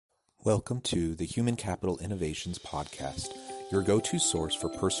Welcome to the Human Capital Innovations Podcast, your go-to source for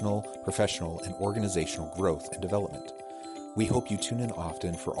personal, professional, and organizational growth and development. We hope you tune in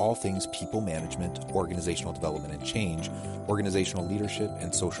often for all things people management, organizational development and change, organizational leadership,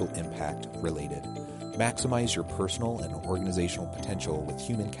 and social impact related. Maximize your personal and organizational potential with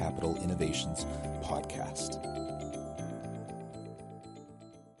Human Capital Innovations Podcast.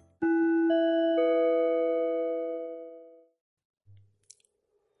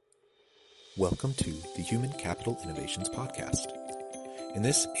 Welcome to the Human Capital Innovations Podcast. In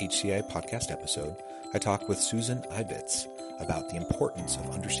this HCI podcast episode, I talk with Susan Ibitz about the importance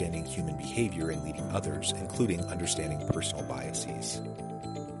of understanding human behavior and leading others, including understanding personal biases.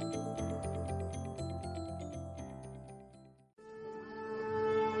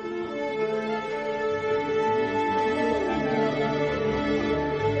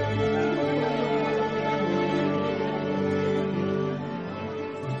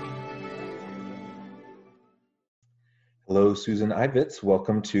 Hello, Susan Ibitz.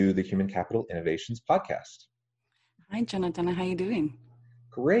 Welcome to the Human Capital Innovations Podcast. Hi, Jonathan. How are you doing?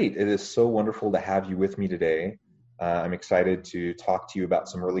 Great. It is so wonderful to have you with me today. I'm excited to talk to you about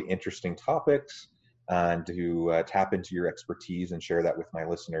some really interesting topics and to tap into your expertise and share that with my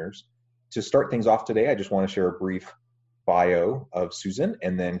listeners. To start things off today, I just want to share a brief bio of Susan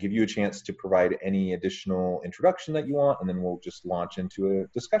and then give you a chance to provide any additional introduction that you want, and then we'll just launch into a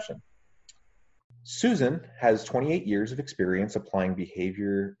discussion. Susan has 28 years of experience applying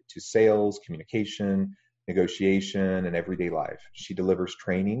behavior to sales, communication, negotiation, and everyday life. She delivers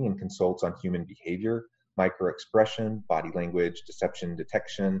training and consults on human behavior, microexpression, body language, deception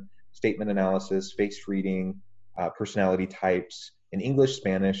detection, statement analysis, face reading, personality types in English,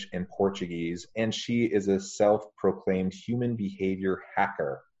 Spanish, and Portuguese. And she is a self-proclaimed human behavior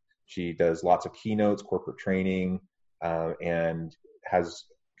hacker. She does lots of keynotes, corporate training, and has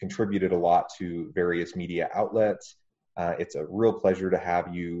contributed a lot to various media outlets. It's a real pleasure to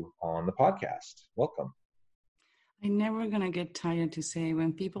have you on the podcast. Welcome. I'm never going to get tired to say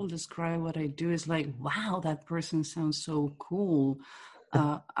when people describe what I do, it's like, wow, that person sounds so cool.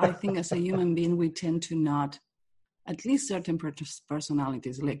 I think as a human being, we tend to not, at least certain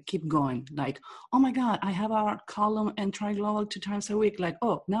personalities, like keep going. Like, oh my God, I have our column and try global 2 times a week. Like,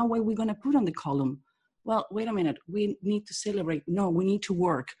 oh, now what are we going to put on the column? Well, wait a minute, we need to celebrate. No, we need to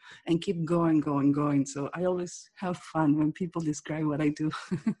work and keep going. So I always have fun when people describe what I do.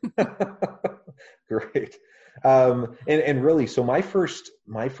 Great. And really, so my first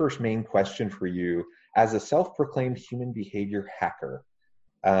main question for you, as a self-proclaimed human behavior hacker,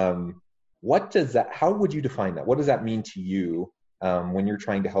 how would you define that? What does that mean to you when you're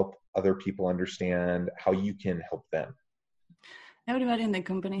trying to help other people understand how you can help them? Everybody in the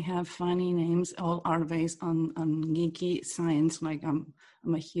company have funny names. All are based on geeky science. Like I'm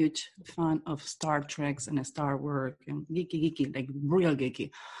a huge fan of Star Treks and Star Wars and geeky, like real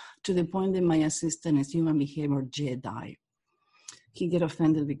geeky, to the point that my assistant is human behavior Jedi. He get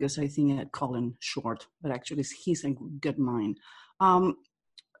offended because I think I call him short, but actually he's a good mind.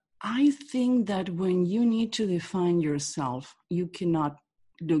 I think that when you need to define yourself, you cannot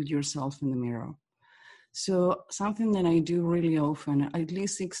look yourself in the mirror. So something that I do really often, at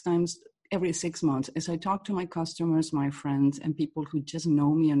least 6 times every 6 months, is I talk to my customers, my friends, and people who just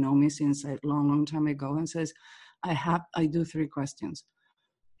know me and know me since a long time ago, and says, I do 3 questions.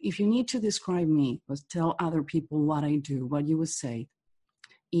 If you need to describe me or tell other people what I do, what you would say.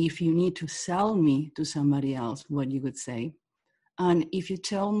 If you need to sell me to somebody else, what you would say. And if you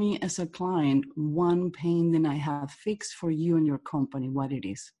tell me as a client one pain that I have fixed for you and your company, what it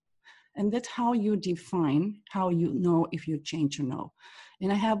is. And that's how you define, how you know if you change or no. And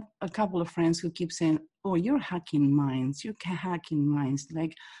I have a couple of friends who keep saying, oh, you're hacking minds.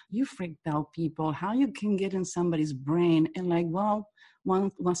 Like, you freaked out people. How you can get in somebody's brain? And like, well,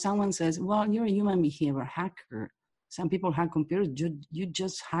 when someone says, well, you're a human behavior hacker. Some people hack computers. You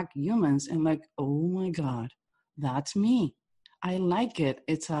just hack humans. And like, oh my God, that's me. I like it.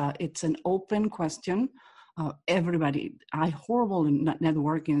 It's an open question. Everybody, I horrible in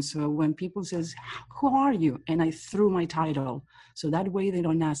networking. So when people says, who are you? And I threw my title. So that way they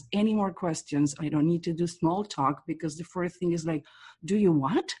don't ask any more questions. I don't need to do small talk because the first thing is like, do you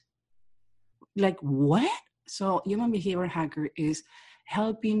what? Like what? So human behavior hacker is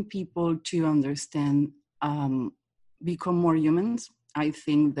helping people to understand, become more humans. I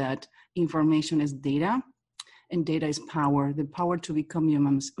think that information is data and data is power, the power to become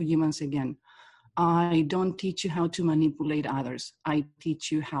humans again. I don't teach you how to manipulate others. I teach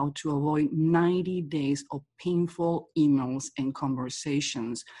you how to avoid 90 days of painful emails and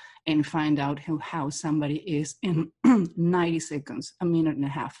conversations and find out how somebody is in 90 seconds, a minute and a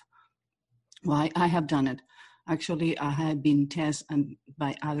half. Well, I have done it. Actually, I have been tested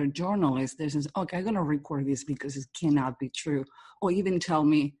by other journalists. They says, okay, I'm going to record this because it cannot be true. Or even tell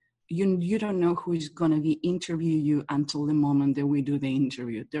me, you don't know who's going to be interview you until the moment that we do the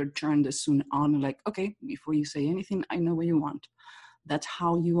interview. They're turned as soon on, like, okay, before you say anything, I know what you want. That's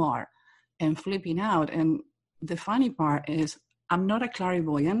how you are. And flipping out. And the funny part is I'm not a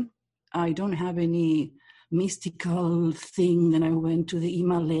clairvoyant. I don't have any mystical thing that I went to the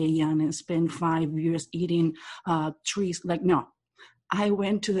Himalaya and spent 5 years eating trees. Like, no, I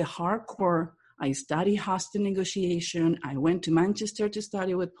went to the hardcore. I studied hosting negotiation. I went to Manchester to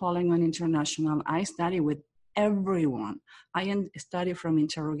study with Polygon International. I studied with everyone. I study from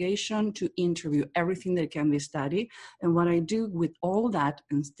interrogation to interview, everything that can be studied. And what I do with all that,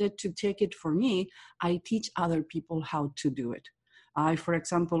 instead to take it for me, I teach other people how to do it. For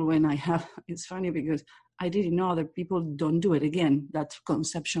example, when I have, it's funny because I didn't know that people don't do it. Again, that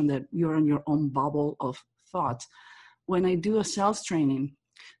conception that you're in your own bubble of thoughts. When I do a sales training,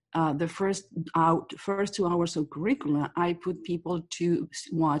 the first 2 hours of curricula, I put people to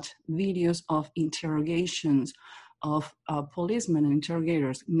watch videos of interrogations of policemen and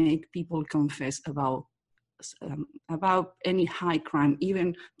interrogators, make people confess about any high crime,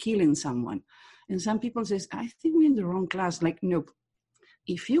 even killing someone. And some people say, I think we're in the wrong class. Like, nope.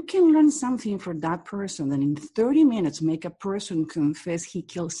 If you can learn something for that person, then in 30 minutes, make a person confess he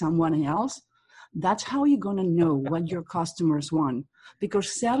killed someone else, that's how you're going to know what your customers want.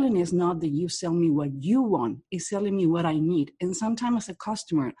 Because selling is not that you sell me what you want, it's selling me what I need. And sometimes as a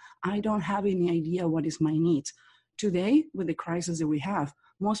customer, I don't have any idea what is my needs. Today, with the crisis that we have,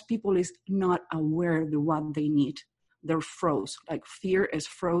 most people is not aware of what they need. They're froze, like fear is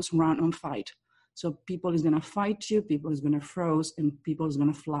froze, run and fight. So people is going to fight you, people is going to froze, and people is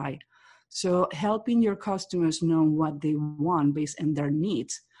going to fly. So helping your customers know what they want based on their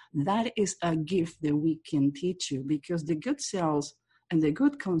needs, that is a gift that we can teach you, because the good sales and the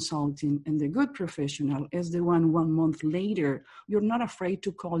good consulting and the good professional is the one month later, you're not afraid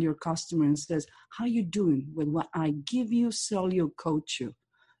to call your customer and says, how you doing with what I give you, sell you, coach you.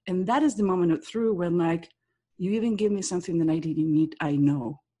 And that is the moment of truth when, like, you even give me something that I didn't need, I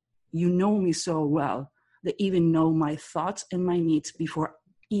know. You know me so well that even know my thoughts and my needs before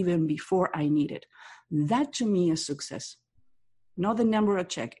I need it. That to me is success. Not the number of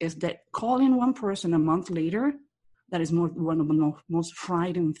check, is that calling one person a month later, that is one of the most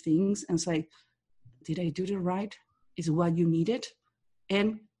frightening things, and say, did I do it right? Is what you needed?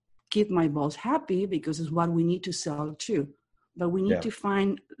 And keep my boss happy, because it's what we need to sell too. But we need to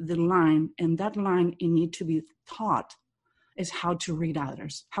find the line, and that line, it need to be taught, is how to read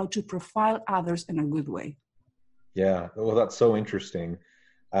others, how to profile others in a good way. Yeah, well, that's so interesting.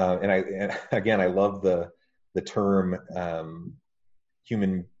 And I love the term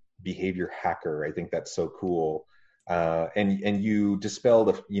human behavior hacker. I think that's so cool. And you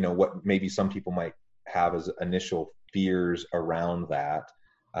dispelled, what maybe some people might have as initial fears around that,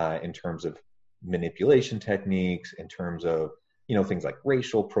 in terms of manipulation techniques, in terms of, things like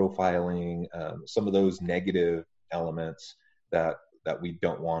racial profiling, some of those negative elements that we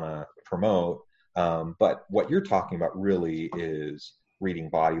don't want to promote. But what you're talking about really is reading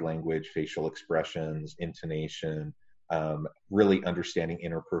body language, facial expressions, intonation, really understanding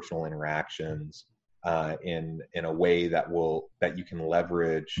interpersonal interactions in a way that you can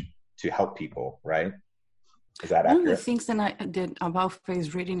leverage to help people, right? Is that accurate? One of the things that I did about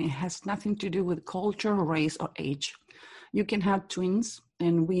face reading, it has nothing to do with culture, race, or age. You can have twins,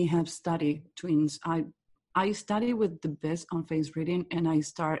 and we have studied twins. I study with the best on face reading, and I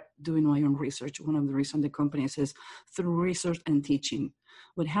start doing my own research. One of the reasons the company says through research and teaching.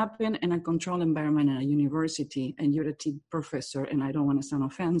 What happened in a controlled environment at a university, and you're a professor, and I don't want to sound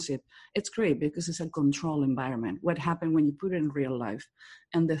offensive, it's great because it's a controlled environment. What happened when you put it in real life?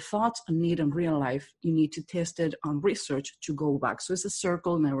 And the thoughts on need in real life, you need to test it on research to go back. So it's a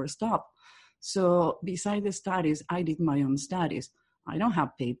circle, never stop. So beside the studies, I did my own studies. I don't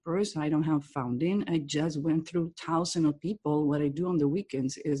have papers. I don't have funding. I just went through thousands of people. What I do on the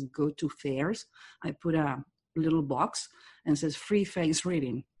weekends is go to fairs. I put a little box and says free face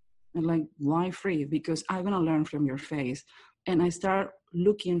reading. And like, why free? Because I'm going to learn from your face. And I start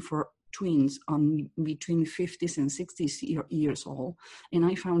looking for twins on between 50s and 60s years old. And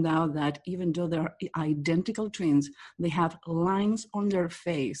I found out that even though they're identical twins, they have lines on their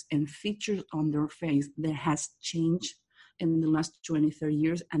face and features on their face that has changed in the last 20, 30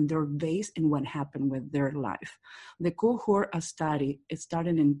 years, and they're based in what happened with their life. The cohort study, it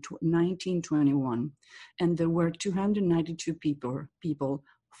started in 1921, and there were 292 people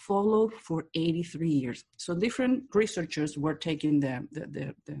followed for 83 years. So different researchers were taking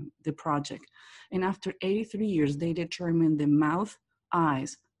the project. And after 83 years, they determined the mouth,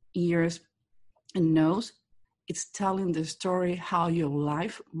 eyes, ears, and nose. It's telling the story how your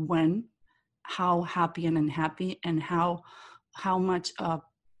life went, how happy and unhappy, and how much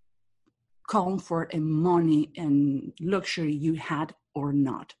comfort and money and luxury you had or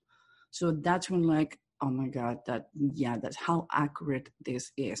not. So that's when like, oh my God, that's how accurate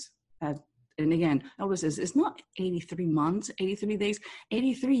this is. And again, I always says, it's not 83 months, 83 days,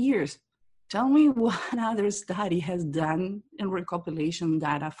 83 years. Tell me what other study has done in recopilation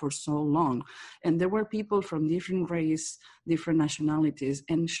data for so long. And there were people from different race, different nationalities,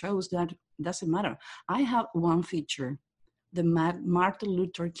 and shows that doesn't matter. I have one feature, the Martin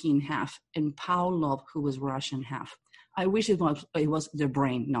Luther King half and Paul Love, who was Russian half. I wish it was the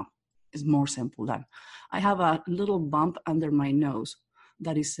brain. No, it's more simple than. I have a little bump under my nose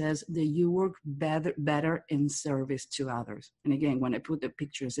that it says that you work better in service to others. And again, when I put the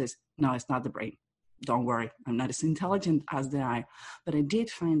picture, it says, no, it's not the brain. Don't worry, I'm not as intelligent as the eye. But I did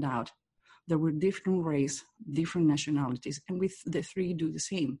find out there were different race, different nationalities, and with the three do the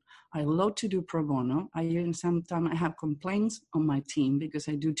same. I love to do pro bono. Sometimes I have complaints on my team because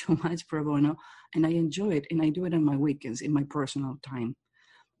I do too much pro bono, and I enjoy it, and I do it on my weekends, in my personal time.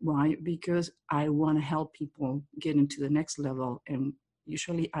 Why? Because I want to help people get into the next level, and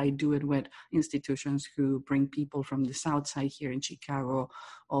usually I do it with institutions who bring people from the South Side here in Chicago,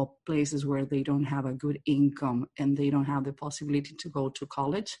 or places where they don't have a good income and they don't have the possibility to go to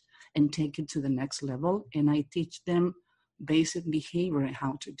college and take it to the next level. And I teach them basic behavior and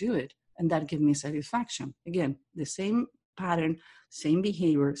how to do it. And that gives me satisfaction. Again, the same pattern, same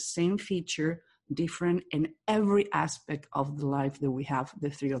behavior, same feature, different in every aspect of the life that we have, the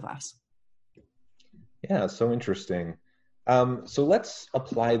three of us. Yeah, so interesting. So let's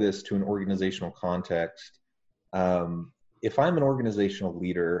apply this to an organizational context. If I'm an organizational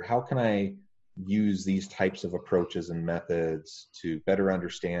leader, how can I use these types of approaches and methods to better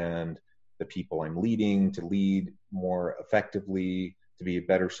understand the people I'm leading, to lead more effectively, to be a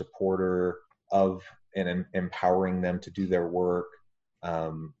better supporter of and empowering them to do their work?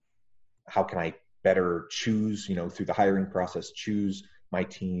 How can I better choose, through the hiring process, choose my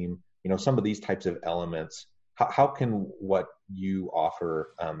team, some of these types of elements? How can what you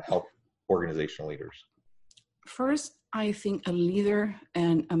offer help organizational leaders? First, I think a leader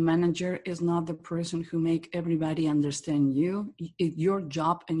and a manager is not the person who make everybody understand you. Your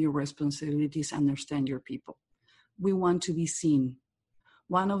job and your responsibility is understand your people. We want to be seen.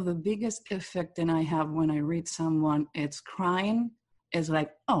 One of the biggest effects that I have when I read someone, it's crying, is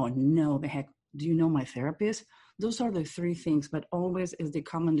like, oh no, the heck, do you know my therapist? Those are the three things, but always is the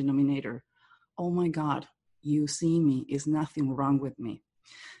common denominator. Oh my God, you see me, is nothing wrong with me.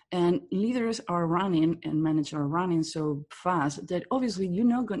 And leaders are running and managers are running so fast that obviously you're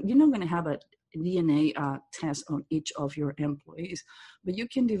not going to have a DNA test on each of your employees, but you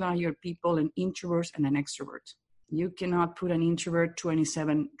can divide your people in introverts and an extrovert. You cannot put an introvert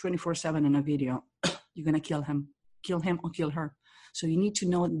 24/7 in a video. You're going to kill him or kill her. So you need to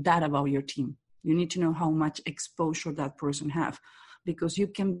know that about your team. You need to know how much exposure that person have, because you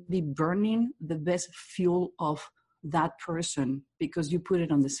can be burning the best fuel of that person because you put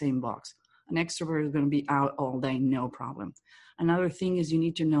it on the same box. An extrovert is going to be out all day, no problem. Another thing is you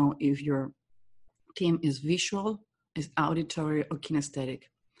need to know if your team is visual, is auditory, or kinesthetic.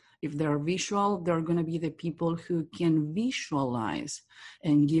 If they're visual, they're going to be the people who can visualize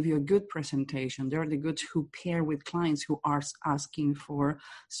and give you a good presentation. They're the goods who pair with clients who are asking for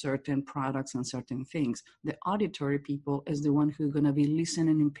certain products and certain things. The auditory people is the one who's going to be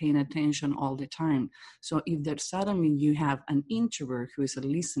listening and paying attention all the time. So if there's suddenly you have an introvert who is a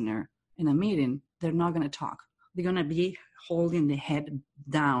listener in a meeting, they're not going to talk. They're going to be holding the head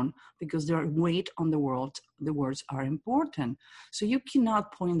down because their weight on the words are important. So you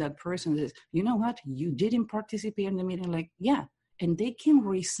cannot point that person and say, you know what, you didn't participate in the meeting. Like, yeah. And they can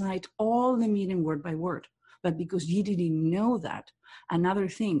recite all the meeting word by word. But because you didn't know that, another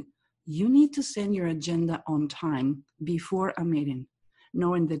thing, you need to send your agenda on time before a meeting,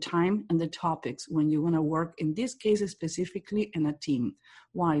 knowing the time and the topics when you want to work, in this case specifically in a team.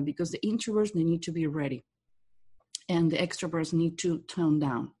 Why? Because the introverts, they need to be ready. And the extroverts need to tone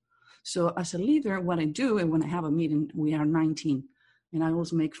down. So as a leader, what I do, and when I have a meeting, we are 19, and I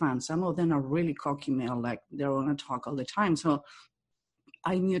always make fun. Some of them are really cocky male, like they want to talk all the time. So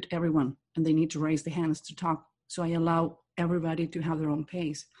I mute everyone, and they need to raise their hands to talk. So I allow everybody to have their own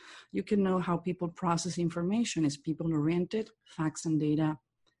pace. You can know how people process information. Is people-oriented, facts and data,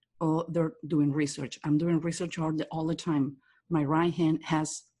 or they're doing research. I'm doing research all the time. My right hand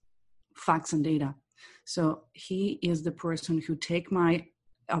has facts and data. So he is the person who take my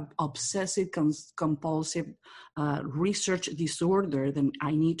obsessive compulsive research disorder, then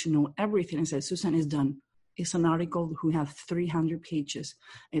I need to know everything. I said, Susan, is done. It's an article who have 300 pages.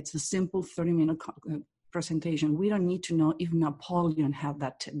 It's a simple 30-minute presentation. We don't need to know if Napoleon had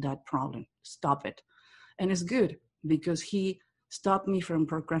that problem. Stop it. And it's good because he stopped me from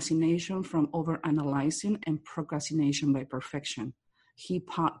procrastination, from overanalyzing, and procrastination by perfection. He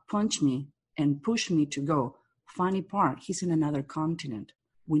punched me and pushed me to go. Funny part, he's in another continent.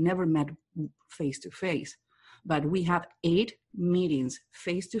 We never met face to face, but we had 8 meetings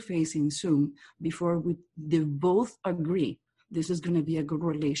face to face in Zoom before they both agree this is going to be a good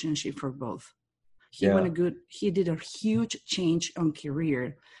relationship for both. He did a huge change on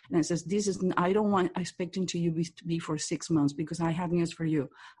career. And I says, I don't want expecting to you to be for 6 months because I have news for you.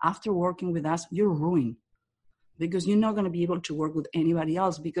 After working with us, you're ruined because you're not going to be able to work with anybody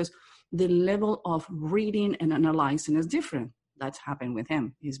else because the level of reading and analyzing is different. That's happened with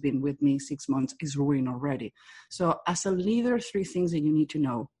him. He's been with me 6 months, is ruined already. So as a leader, 3 things that you need to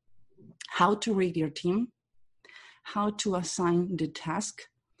know: how to read your team, how to assign the task.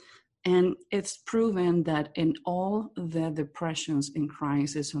 And it's proven that in all the depressions and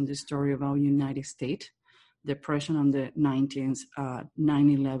crises on the story of our United States, depression on the 19th,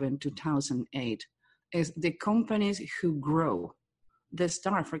 9/11, 2008, is the companies who grow. They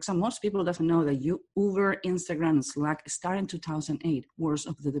start, for example, most people doesn't know that Uber, Instagram, and Slack started in 2008, worst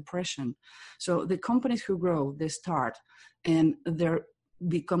of the depression. So the companies who grow, they start, and they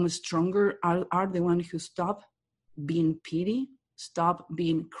become stronger, are the ones who stop being pity, stop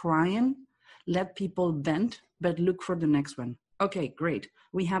being crying, let people vent, but look for the next one. Okay, great.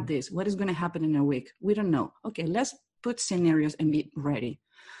 We have this. What is going to happen in a week? We don't know. Okay, let's put scenarios and be ready.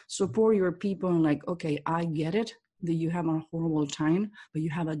 Support your people and like, okay, I get it that you have a horrible time, but you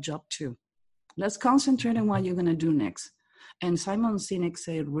have a job too. Let's concentrate on what you're going to do next. And Simon Sinek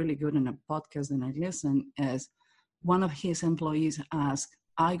said really good in a podcast that I listened, as one of his employees asked,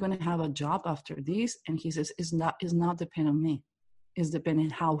 "Are you going to have a job after this?" And he says, it's not dependent on me. It's depending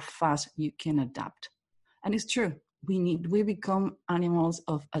on how fast you can adapt. And it's true. We become animals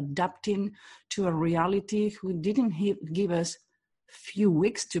of adapting to a reality who didn't give us few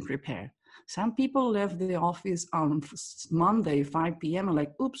weeks to prepare. Some people left the office on Monday, 5 p.m. and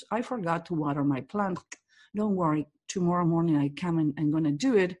like, oops, I forgot to water my plant. Don't worry, tomorrow morning I come and I'm going to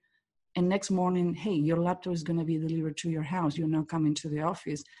do it. And next morning, hey, your laptop is going to be delivered to your house. You're not coming to the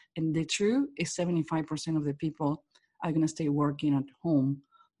office. And the truth is 75% of the people are going to stay working at home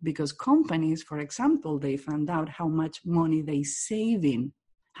because companies, for example, they found out how much money they saving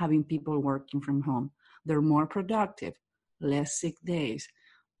having people working from home. They're more productive, less sick days.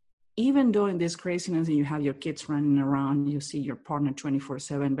 Even though in this craziness you have your kids running around, you see your partner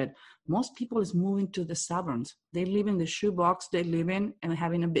 24/7, but most people is moving to the suburbs. They live in the shoebox they live in and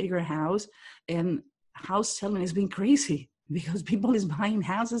having a bigger house, and house selling has been crazy because people is buying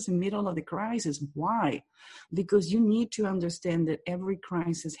houses in the middle of the crisis. Why? Because you need to understand that every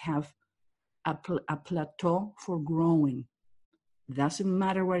crisis have a plateau for growing. Doesn't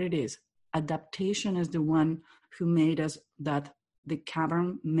matter what it is. Adaptation is the one who made us that the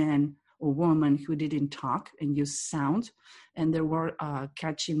cavern man or woman who didn't talk and used sound, and they were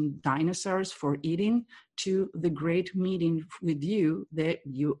catching dinosaurs for eating, to the great meeting with you that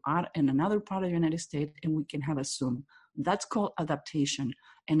you are in another part of the United States and we can have a Zoom. That's called adaptation.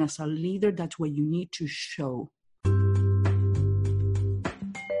 And as a leader, that's what you need to show.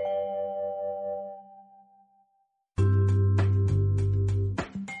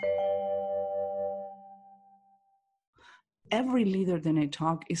 Every leader that I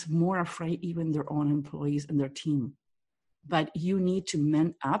talk is more afraid even their own employees and their team. But you need to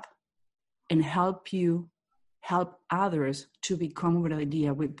man up and help others to become with an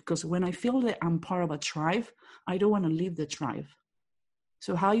idea. Because when I feel that I'm part of a tribe, I don't want to leave the tribe.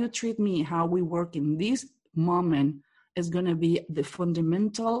 So how you treat me, how we work in this moment is going to be the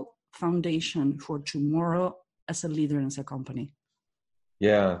fundamental foundation for tomorrow as a leader and as a company.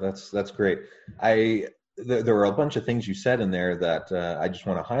 Yeah, that's great. There were a bunch of things you said in there that I just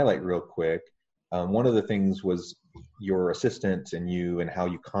want to highlight real quick. One of the things was your assistant and you and how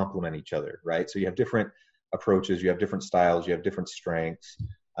you complement each other, right? So you have different approaches, you have different styles, you have different strengths.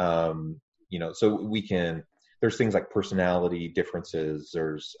 So there's things like personality differences,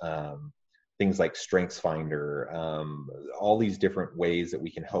 there's things like Strengths Finder, all these different ways that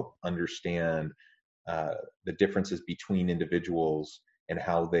we can help understand the differences between individuals and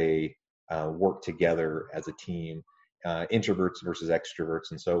how they work together as a team, introverts versus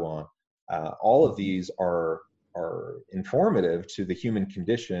extroverts, and so on. All of these are are informative to the human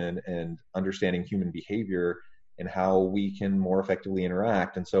condition and understanding human behavior and how we can more effectively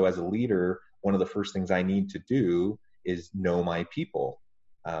interact. And so as a leader, one of the first things I need to do is know my people.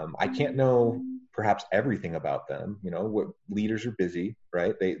 I can't know perhaps everything about them. What leaders are busy,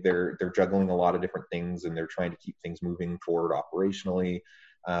 right? They're juggling a lot of different things, and they're trying to keep things moving forward operationally,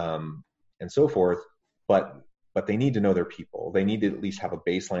 and so forth. But they need to know their people. They need to at least have a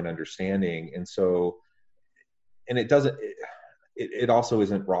baseline understanding. And it also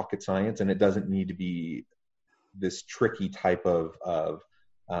isn't rocket science, and it doesn't need to be this tricky type of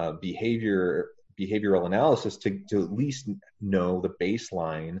behavioral analysis to at least know the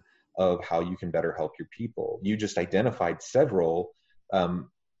baseline of how you can better help your people. You just identified several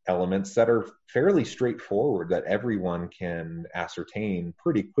elements that are fairly straightforward that everyone can ascertain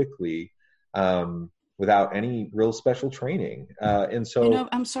pretty quickly without any real special training. And so,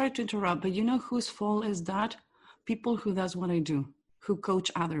 I'm sorry to interrupt, but whose fault is that? People who does what I do, who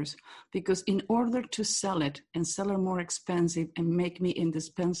coach others, because in order to sell it and sell it more expensive and make me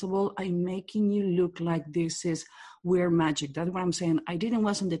indispensable, I'm making you look like this is weird magic. That's what I'm saying. I didn't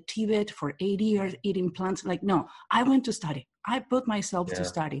was in the Tibet for 80 years eating plants. No, I went to study. I put myself to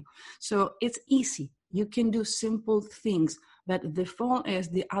study. So it's easy. You can do simple things, but the fault is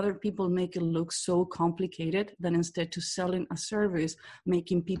the other people make it look so complicated that instead to selling a service,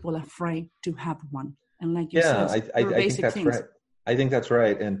 making people afraid to have one. And like you said, I think that's things. Right. I think that's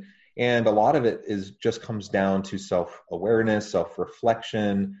right. And a lot of it just comes down to self-awareness,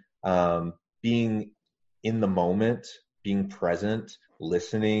 self-reflection, being in the moment, being present,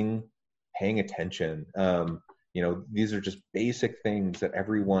 listening, paying attention. These are just basic things that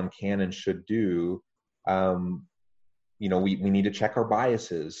everyone can and should do. We need to check our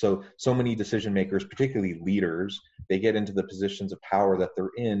biases. So many decision makers, particularly leaders, they get into the positions of power that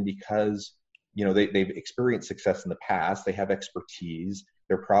they're in because they've experienced success in the past. They have expertise.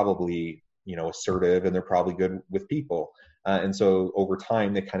 They're probably, assertive, and they're probably good with people. And so over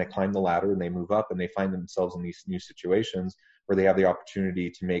time, they kind of climb the ladder and they move up, and they find themselves in these new situations where they have the opportunity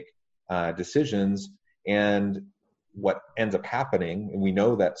to make decisions. And what ends up happening, and we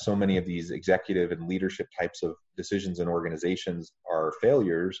know that so many of these executive and leadership types of decisions in organizations are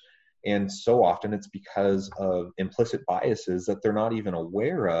failures. And so often it's because of implicit biases that they're not even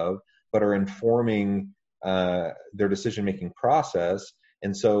aware of, but are informing their decision-making process.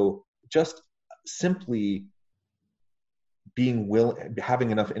 And so just simply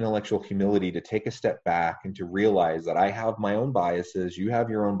having enough intellectual humility to take a step back and to realize that I have my own biases, you have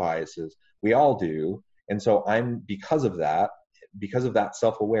your own biases, we all do. And so because of that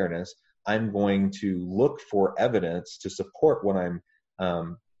self-awareness, I'm going to look for evidence to support what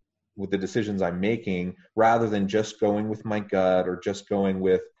with the decisions I'm making, rather than just going with my gut or just going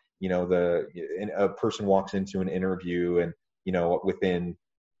with, a person walks into an interview and, within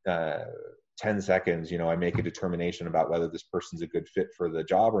 10 seconds, I make a determination about whether this person's a good fit for the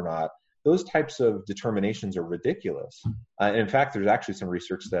job or not. Those types of determinations are ridiculous. And in fact, there's actually some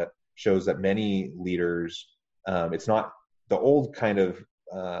research that shows that many leaders, it's not the old kind of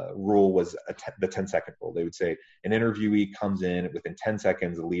rule was the 10-second rule. They would say an interviewee comes in within 10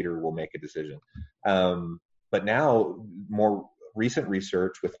 seconds, the leader will make a decision. But now more recent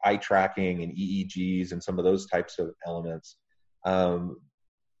research with eye tracking and EEGs and some of those types of elements,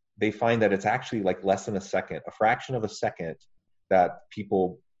 they find that it's actually like less than a second, a fraction of a second, that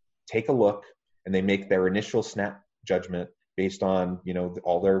people take a look and they make their initial snap judgment based on,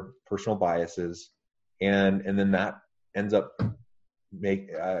 all their personal biases. And then that ends up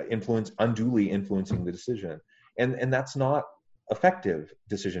unduly influencing the decision. And that's not effective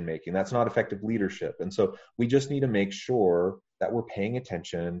decision making. That's not effective leadership. And so we just need to make sure that we're paying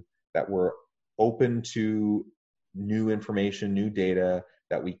attention, that we're open to new information, new data,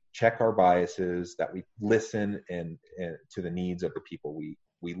 that we check our biases, that we listen and to the needs of the people we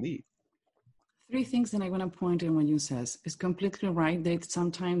lead. Three things that I want to point in what you says is completely right.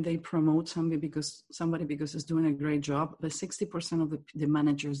 Sometimes they promote somebody because is doing a great job, but 60% of the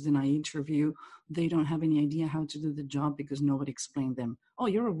managers that I interview, they don't have any idea how to do the job because nobody explained them. Oh,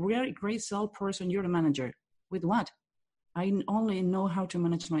 you're a very great salesperson. You're a manager. With what? I only know how to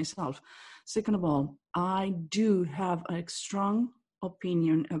manage myself. Second of all, I do have a strong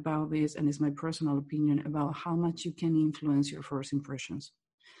opinion about this, and it's my personal opinion about how much you can influence your first impressions.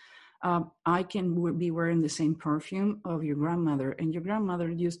 I can be wearing the same perfume of your grandmother, and your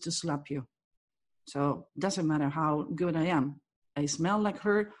grandmother used to slap you. So it doesn't matter how good I am. I smell like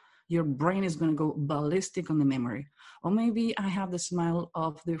her, your brain is going to go ballistic on the memory. Or maybe I have the smile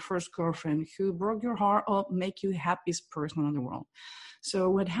of the first girlfriend who broke your heart or make you the happiest person in the world. So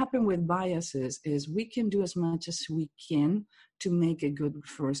what happened with biases is we can do as much as we can to make a good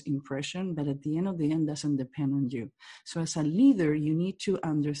first impression, but at the end of the end doesn't depend on you. So as a leader, you need to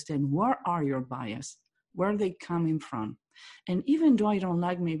understand where are your bias, where are they coming from? And even though I don't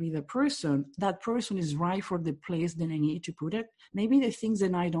like maybe the person, that person is right for the place that I need to put it. Maybe the things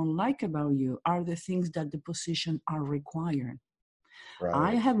that I don't like about you are the things that the position are required. Right.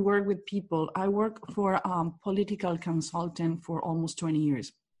 I have worked with people. I work for a political consultant for almost 20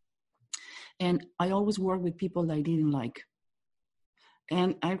 years. And I always work with people that I didn't like.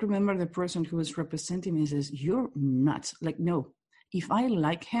 And I remember the person who was representing me says, "You're nuts." Like, no, if I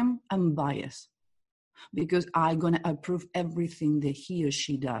like him, I'm biased because I'm going to approve everything that he or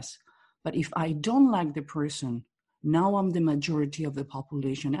she does. But if I don't like the person, now I'm the majority of the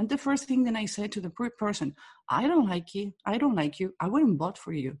population. And the first thing that I said to the person, I don't like you. I don't like you. I wouldn't vote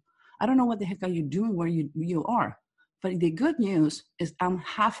for you. I don't know what the heck are you doing where you are. But the good news is I'm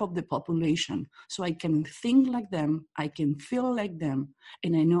half of the population. So I can think like them, I can feel like them,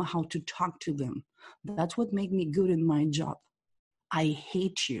 and I know how to talk to them. That's what made me good in my job. I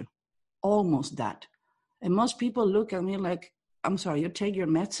hate you. Almost that. And most people look at me like, "I'm sorry, you take your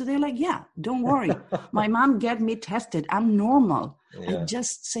meds today?" Like, yeah, don't worry. My mom get me tested. I'm normal. Yeah. I'm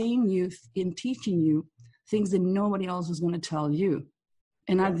just saying you and teaching you things that nobody else is going to tell you.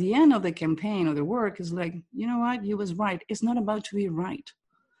 And at the end of the campaign or the work is like, you know what? You was right. It's not about to be right.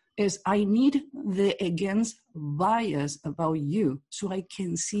 It's I need the against bias about you so I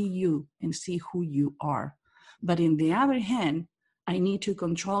can see you and see who you are. But in the other hand, I need to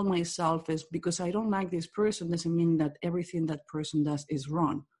control myself is because I don't like this person doesn't mean that everything that person does is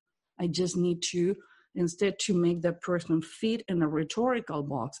wrong. I just need to, instead to make that person fit in a rhetorical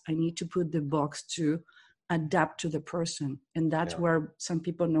box, I need to put the box to adapt to the person. And that's where some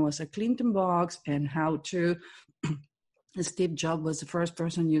people know as a Clinton box and how to, Steve Jobs was the first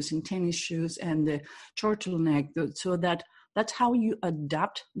person using tennis shoes and the turtleneck. So that's how you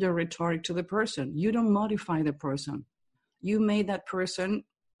adapt the rhetoric to the person. You don't modify the person. You made that person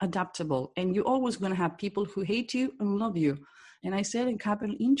adaptable. And you're always going to have people who hate you and love you. And I said in a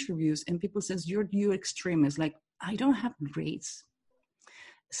couple of interviews, and people says, you're extremist. Like, I don't have grades.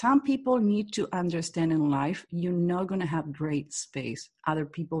 Some people need to understand in life, you're not going to have great space. Other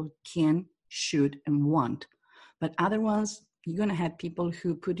people can, should, and want. But other ones, you're going to have people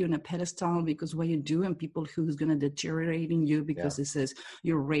who put you on a pedestal because what you do and people who's going to deteriorate in you because it says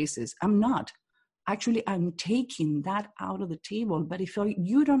you're racist. I'm not. Actually, I'm taking that out of the table. But if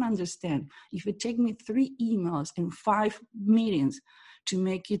you don't understand, if it takes me 3 emails and 5 meetings to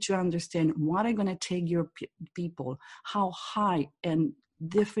make you to understand what I'm going to take your people, how high and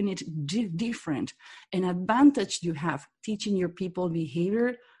different an advantage you have teaching your people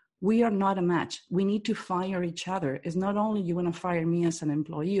behavior, we are not a match. We need to fire each other. It's not only you want to fire me as an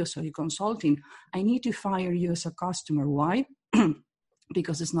employee or so you're consulting, I need to fire you as a customer. Why?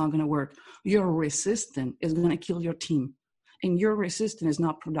 Because it's not going to work. Your resistance is going to kill your team. And your resistance is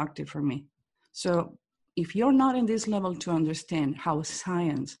not productive for me. So if you're not in this level to understand how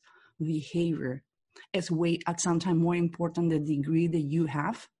science, behavior, is way at some time more important than the degree that you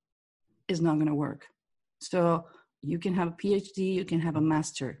have, is not going to work. So you can have a PhD, you can have a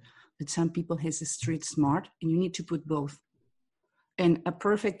master, but some people has a street smart, and you need to put both. And a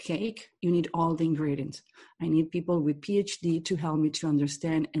perfect cake, you need all the ingredients. I need people with PhD to help me to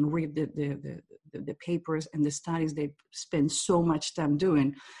understand and read the papers and the studies they spend so much time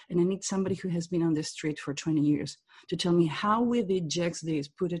doing. And I need somebody who has been on the street for 20 years to tell me how with the jacks they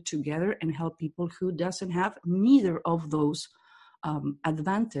put it together and help people who doesn't have neither of those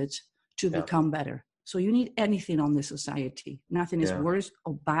advantage to become better. So you need anything on the society. Nothing is worse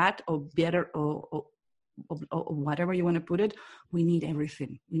or bad or better or whatever you want to put it. We need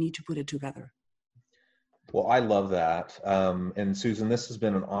everything. We need to put it together. Well, I love that. And Susan, this has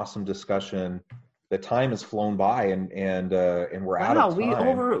been an awesome discussion. The time has flown by and we're out of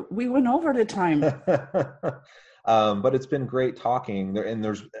time. We went over the time. But it's been great talking there, and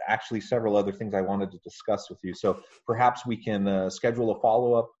there's actually several other things I wanted to discuss with you. So perhaps we can schedule a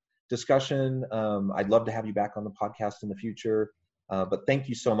follow-up discussion. I'd love to have you back on the podcast in the future. But thank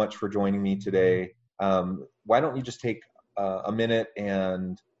you so much for joining me today. Why don't you just take a minute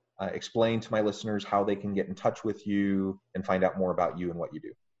and explain to my listeners how they can get in touch with you and find out more about you and what you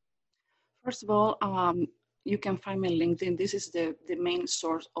do? First of all, you can find me on LinkedIn. This is the main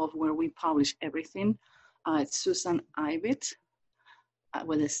source of where we publish everything. It's Susan Ibitz.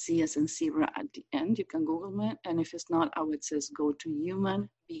 with a C as in zebra at the end. You can Google me. And if it's not, I would say go to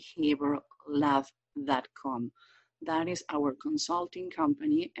humanbehaviorlab.com. That is our consulting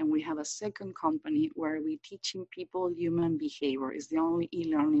company. And we have a second company where we're teaching people human behavior. It's the only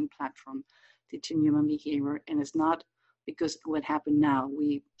e-learning platform teaching human behavior. And it's not because what happened now,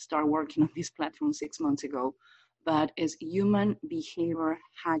 we start working on this platform 6 months ago, but it's Human Behavior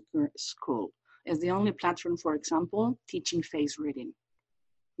Hacker School. It's the only platform, for example, teaching face reading.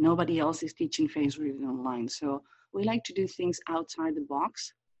 Nobody else is teaching face reading online. So we like to do things outside the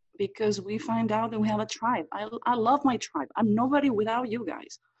box because we find out that we have a tribe. I love my tribe. I'm nobody without you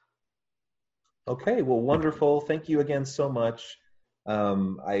guys. Okay, well, wonderful. Thank you again so much.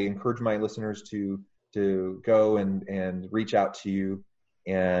 I encourage my listeners to go and reach out to you.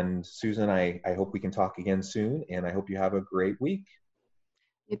 And Susan, I hope we can talk again soon, and I hope you have a great week.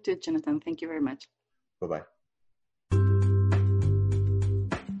 You too, Jonathan. Thank you very much. Bye-bye.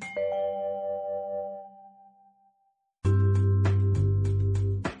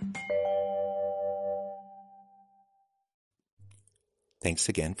 Thanks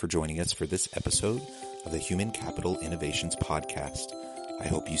again for joining us for this episode of the Human Capital Innovations Podcast. I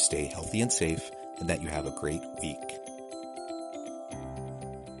hope you stay healthy and safe and that you have a great week.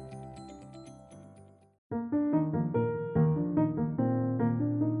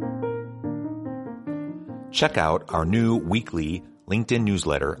 Check out our new weekly LinkedIn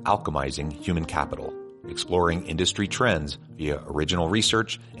newsletter, Alchemizing Human Capital, exploring industry trends via original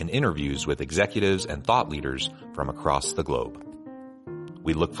research and interviews with executives and thought leaders from across the globe.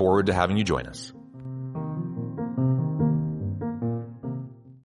 We look forward to having you join us.